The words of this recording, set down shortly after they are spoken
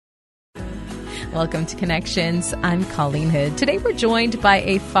Welcome to Connections. I'm Colleen Hood. Today we're joined by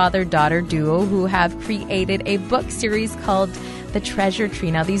a father-daughter duo who have created a book series called The Treasure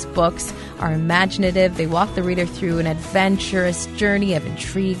Tree. Now, these books are imaginative. They walk the reader through an adventurous journey of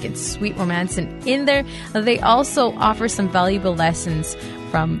intrigue and sweet romance. And in there, they also offer some valuable lessons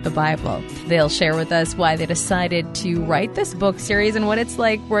from the Bible. They'll share with us why they decided to write this book series and what it's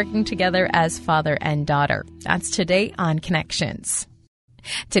like working together as father and daughter. That's today on Connections.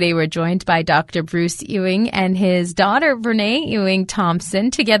 Today we're joined by Dr. Bruce Ewing and his daughter, Vernee Ewing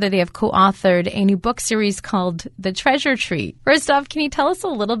Thompson. Together they have co-authored a new book series called The Treasure Tree. First off, can you tell us a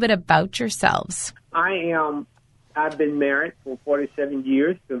little bit about yourselves? I've been married for 47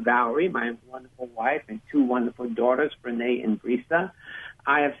 years to Valerie, my wonderful wife, and two wonderful daughters, Vernee and Brisa.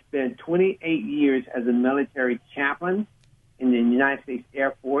 I have spent 28 years as a military chaplain in the United States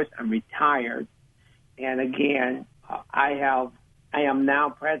Air Force. I'm retired. And again, I am now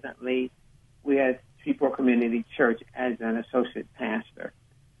presently with Shreveport Community Church as an associate pastor.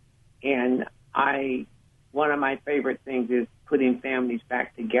 And one of my favorite things is putting families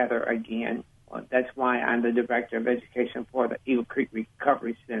back together again. That's why I'm the director of education for the Eagle Creek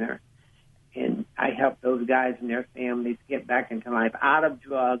Recovery Center. And I help those guys and their families get back into life, out of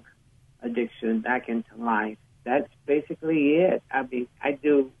drug addiction, back into life. That's basically it.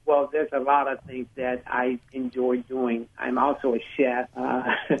 There's a lot of things that I enjoy doing. I'm also a chef,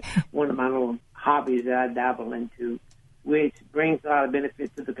 one of my little hobbies that I dabble into, which brings a lot of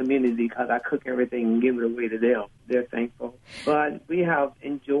benefits to the community because I cook everything and give it away to them. They're thankful. But we have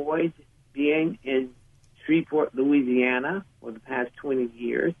enjoyed being in Shreveport, Louisiana for the past 20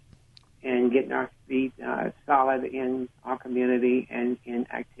 years and getting our feet solid in our community and in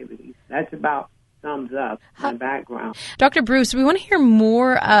activities. That's about sums up my background. Dr. Bruce, we want to hear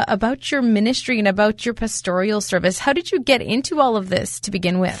more about your ministry and about your pastoral service. How did you get into all of this to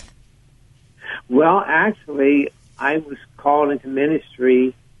begin with? Well, actually, I was called into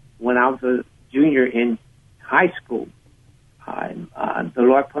ministry when I was a junior in high school. The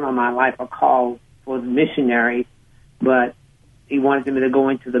Lord put on my life a call for the missionary, but He wanted me to go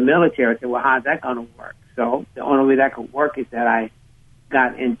into the military. I said, well, how's that going to work? So the only way that could work is that I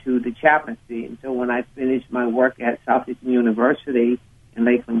got into the chaplaincy. And so when I finished my work at Southeastern University in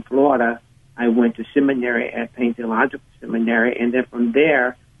Lakeland, Florida, I went to seminary at Payne Theological Seminary. And then from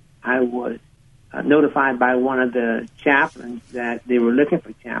there, I was notified by one of the chaplains that they were looking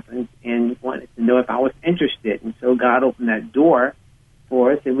for chaplains and wanted to know if I was interested. And so God opened that door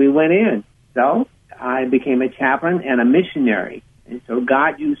for us, and we went in. So I became a chaplain and a missionary. And so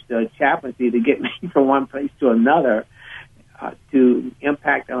God used the chaplaincy to get me from one place to another to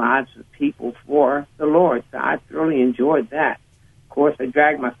impact the lives of people for the Lord. So I thoroughly enjoyed that. Of course, I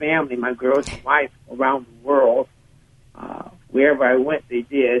dragged my family, my girls and wife, around the world. Wherever I went, they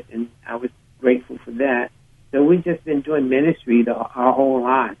did, and I was grateful for that. So we've just been doing ministry our whole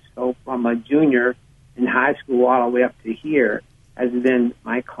lives. So from a junior in high school all the way up to here has been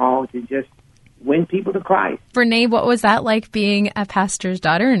my call to just win people to Christ. Vernee, what was that like being a pastor's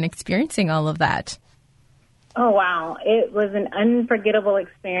daughter and experiencing all of that? Oh, wow. It was an unforgettable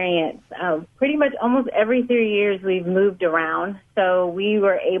experience. Pretty much almost every 3 years we've moved around. So we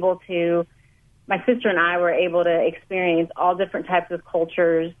were able to, my sister and I were able to experience all different types of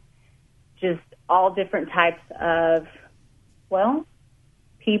cultures, just all different types of,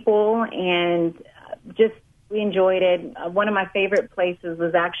 people, and just we enjoyed it. One of my favorite places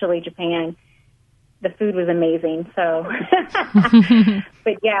was actually Japan. The food was amazing. So,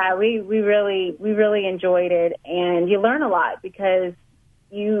 but yeah, we really enjoyed it, and you learn a lot because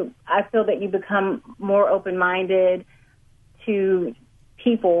I feel that you become more open-minded to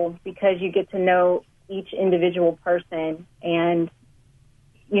people because you get to know each individual person, and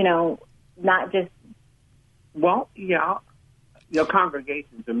not just. Well, yeah, your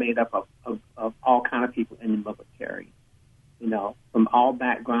congregations are made up of all kind of people in the military, from all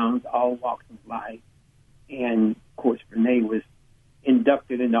backgrounds, all walks of life. And, of course, Vernee was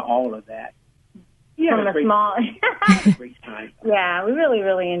inducted into all of that. Yeah, from a small... great time. Yeah, we really,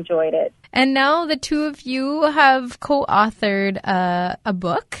 really enjoyed it. And now the two of you have co-authored a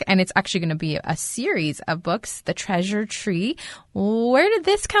book, and it's actually going to be a series of books, The Treasure Tree. Where did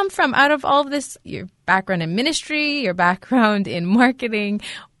this come from? Out of all of this, your background in ministry, your background in marketing,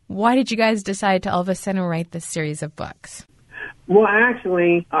 why did you guys decide to all of a sudden write this series of books? Well,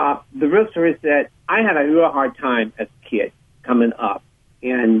 actually, the real story is that I had a real hard time as a kid coming up,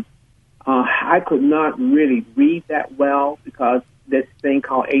 and I could not really read that well because this thing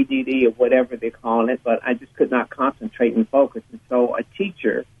called ADD or whatever they call it, but I just could not concentrate and focus. And so a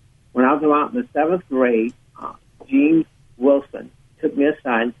teacher, when I was around in the 7th grade, Gene Wilson, took me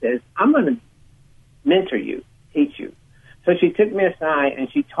aside and says, I'm going to mentor you, teach you. So she took me aside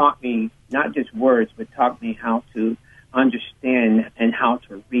and she taught me not just words, but taught me how to understand and how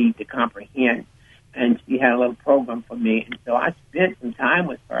to read, to comprehend. And she had a little program for me. And so I spent some time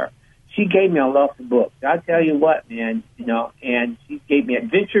with her. She gave me a love for books. I'll tell you what, man, and she gave me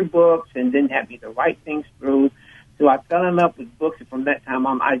adventure books and then had me to write things through. So I fell in love with books, and from that time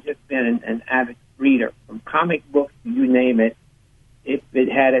on, I've just been an avid reader. From comic books to you name it, if it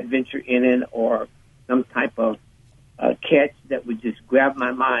had adventure in it or some type of catch that would just grab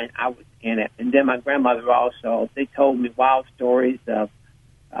my mind, I was in it. And then my grandmother also, they told me wild stories of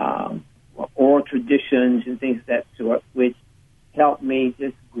oral traditions and things of that sort, which helped me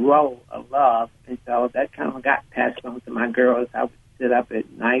just grow a love. And so that kind of got passed on to my girls. I would sit up at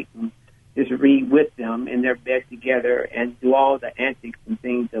night and just read with them in their bed together and do all the antics and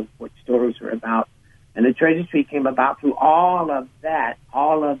things of what stories were about. And the Treasure Tree came about through all of that,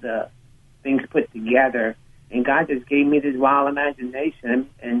 all of the things put together. And God just gave me this wild imagination.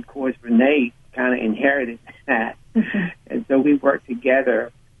 And, of course, Renee kind of inherited that. And so we worked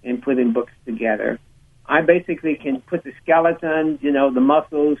together in putting books together. I basically can put the skeleton, the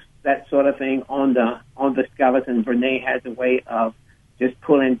muscles, that sort of thing on the skeleton. Renee has a way of just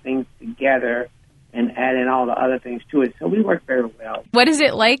pulling things together and adding all the other things to it. So we work very well. What is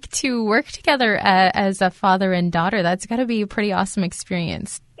it like to work together as a father and daughter? That's got to be a pretty awesome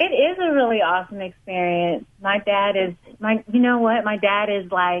experience. It is a really awesome experience. My dad is my dad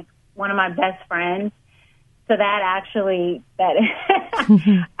is like one of my best friends. So that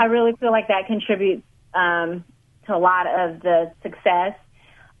I really feel like that contributes to a lot of the success.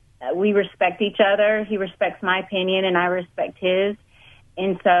 We respect each other. He respects my opinion and I respect his.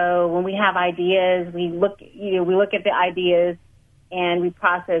 And so when we have ideas, we look at the ideas and we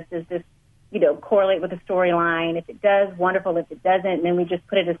process, does this, correlate with the storyline? If it does, wonderful. If it doesn't, then we just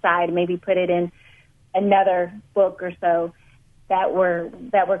put it aside and maybe put it in another book or so that we're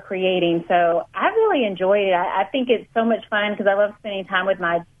creating. So I really enjoyed it. I think it's so much fun because I love spending time with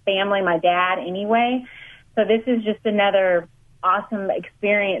my family, my dad anyway. So this is just another awesome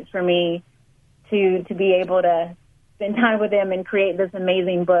experience for me to be able to spend time with him and create this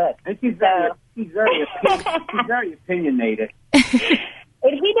amazing book. And she's very opinionated.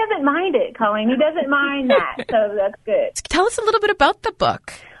 And he doesn't mind it, Colleen. He doesn't mind that, so that's good. Tell us a little bit about the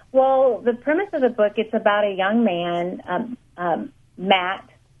book. Well, the premise of the book, it's about a young man, Matt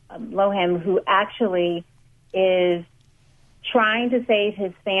Loham, who actually is trying to save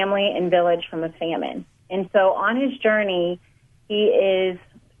his family and village from a famine. And so on his journey, he is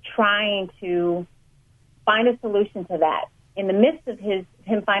trying to find a solution to that. In the midst of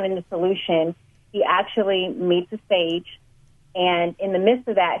him finding the solution, he actually meets a sage, and in the midst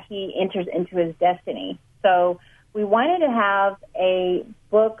of that, he enters into his destiny. So we wanted to have a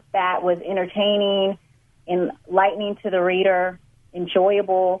book that was entertaining, enlightening to the reader,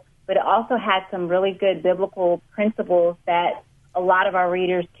 enjoyable, but it also had some really good biblical principles that a lot of our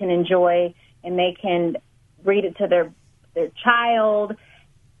readers can enjoy, and they can read it to their child.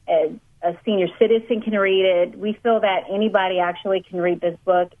 A senior citizen can read it. We feel that anybody actually can read this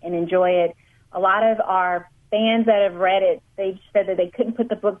book and enjoy it. A lot of our fans that have read it, they said that they couldn't put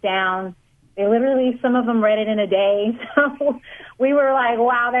the book down. They literally, some of them read it in a day. So we were like,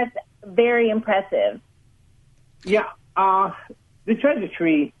 wow, that's very impressive. Yeah. The Treasure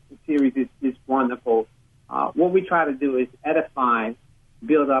Tree series is wonderful. What we try to do is edify,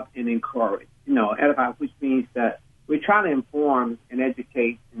 build up, and encourage. Edify, which means that we try to inform and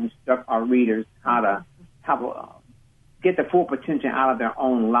educate and instruct our readers how to get the full potential out of their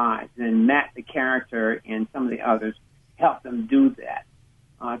own lives. And Matt, the character, and some of the others help them do that.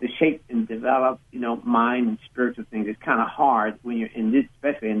 To shape and develop, mind and spiritual things is kind of hard when you're in this,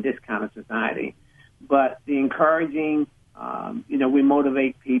 especially in this kind of society. But the encouraging, we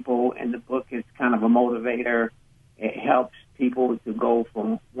motivate people, and the book is kind of a motivator. It helps people to go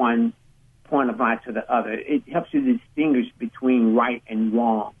from one point of light to the other. It helps you distinguish between right and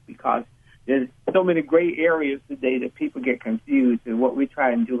wrong, because there's so many gray areas today that people get confused, and what we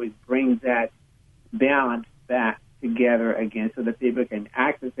try and do is bring that balance back together again so that people can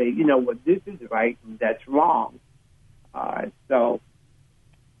actually say, this is right and that's wrong. So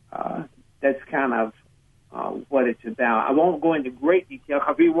that's kind of what it's about. I won't go into great detail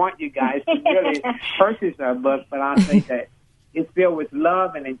because we want you guys to really purchase our book, but I'll say that it's filled with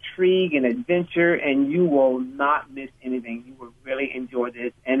love and intrigue and adventure, and you will not miss anything. You will really enjoy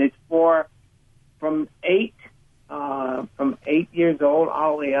this. And it's from 8 years old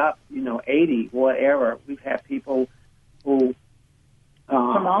all the way up, 80, whatever. We've had people who...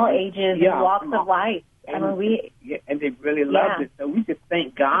 from all ages and walks of life. And they really loved it. So we just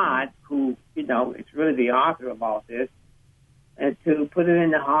thank God who, it's really the author of all this, and to put it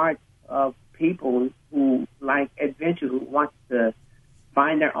in the hearts of people who like adventure, who want to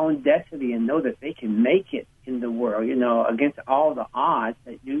find their own destiny and know that they can make it in the world, against all the odds,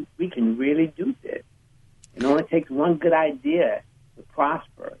 that we can really do this. It only takes one good idea to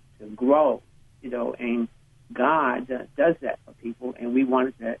prosper, to grow, and God does that for people, and we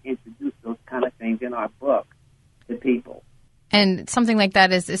wanted to introduce those kind of things in our book to people. And something like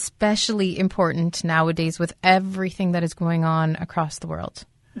that is especially important nowadays with everything that is going on across the world.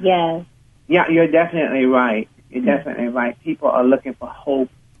 Yes. Yeah, you're definitely right. You're definitely right. People are looking for hope,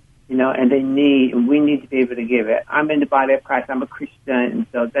 and we need to be able to give it. I'm in the body of Christ. I'm a Christian, and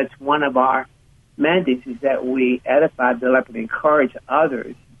so that's one of our mandates, is that we edify, develop, and encourage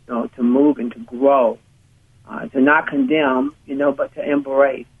others, to move and to grow, to not condemn, but to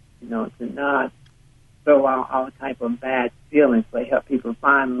embrace, to not throw out all type of bad feelings, but help people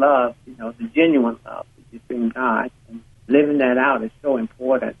find love, the genuine love, which is in God. And living that out is so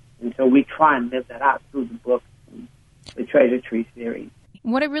important. And so we try and live that out through the book, the Treasure Tree series.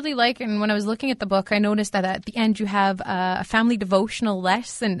 What I really like, and when I was looking at the book, I noticed that at the end you have a family devotional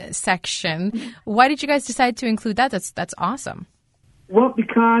lesson section. Why did you guys decide to include that? That's awesome. Well,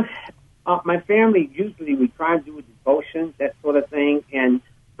 because my family, usually we try to do a devotion, that sort of thing, and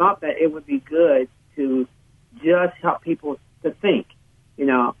thought that it would be good to just help people to think.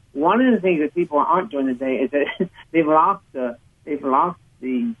 One of the things that people aren't doing today is that they've lost the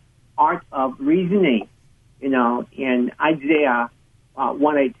art of reasoning. In Isaiah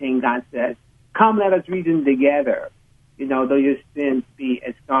 1:18, God says, "Come, let us reason together. Though your sins be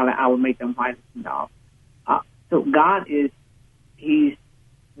as scarlet, I will make them white as snow." So God He's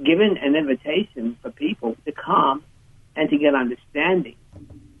given an invitation for people to come and to get understanding.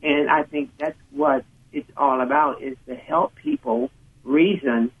 And I think that's what it's all about, is to help people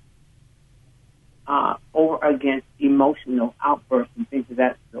reason over against emotional outbursts and things of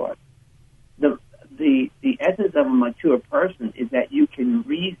that sort. The essence of a mature person is that you can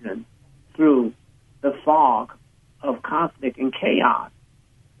reason through the fog of conflict and chaos.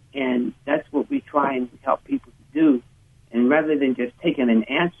 And that's what we try and help people to do. And rather than just taking an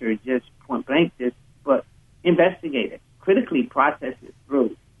answer, just point blank, but investigate it, critically process it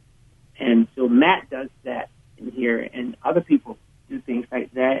through. And so Matt does that in here, and other people do things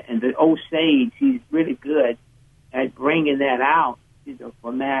like that. And the old sage, he's really good at bringing that out,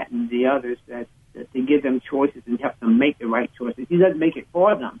 for Matt and the others, that to give them choices and help them make the right choices. He doesn't make it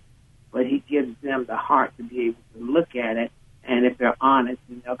for them, but he gives them the heart to be able to look at it, and if they're honest,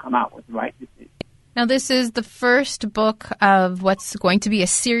 then they'll come out with the right decision. Now, this is the first book of what's going to be a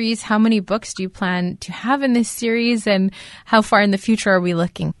series. How many books do you plan to have in this series, and how far in the future are we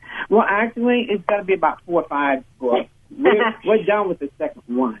looking? Well, actually, it's going to be about 4 or 5 books. We're done with the second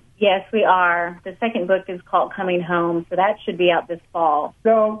one. Yes, we are. The second book is called Coming Home, so that should be out this fall.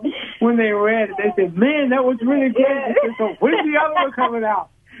 So when they read it, they said, "Man, that was really good." Yeah. So when's the other one coming out?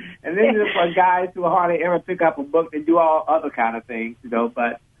 And then there's for guys who hardly ever pick up a book. They do all other kind of things,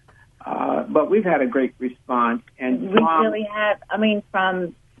 But we've had a great response. And we really have.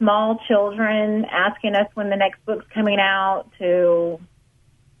 From small children asking us when the next book's coming out to,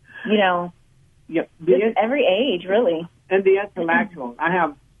 every age, really. And the intellectual. I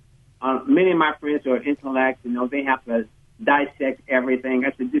have many of my friends who are intellects, they have to dissect everything.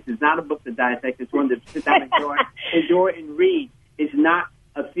 I said, this is not a book to dissect. It's one to sit down and enjoy and read. It's not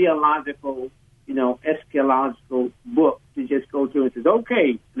a theological, eschatological book to just go through and say,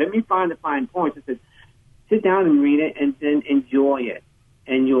 okay, let me find the fine points. I said, sit down and read it and then enjoy it.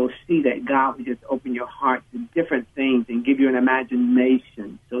 And you'll see that God will just open your heart to different things and give you an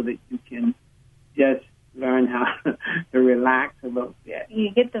imagination so that you can just learn how to relax a little bit.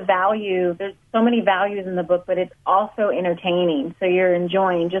 You get the value. There's so many values in the book, but it's also entertaining. So you're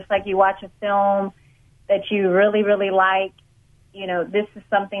enjoying, just like you watch a film that you really, really like. This is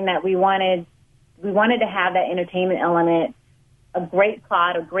something that we wanted to have that entertainment element, a great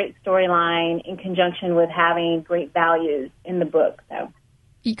plot, a great storyline in conjunction with having great values in the book. So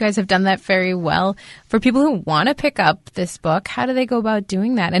you guys have done that very well. For people who want to pick up this book, how do they go about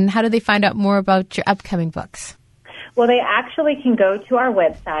doing that? And how do they find out more about your upcoming books? Well, they actually can go to our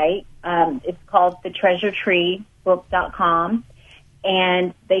website. It's called thetreasuretreebook.com,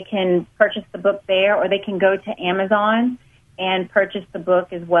 and they can purchase the book there, or they can go to Amazon and purchase the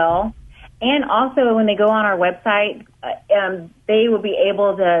book as well. And also, when they go on our website, they will be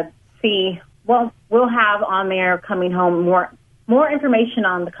able to see, we'll have on there Coming Home more information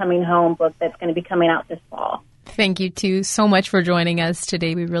on the Coming Home book that's going to be coming out this fall. Thank you, too, so much for joining us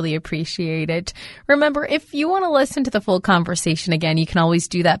today. We really appreciate it. Remember, if you want to listen to the full conversation again, you can always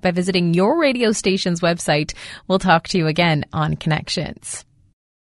do that by visiting your radio station's website. We'll talk to you again on Connections.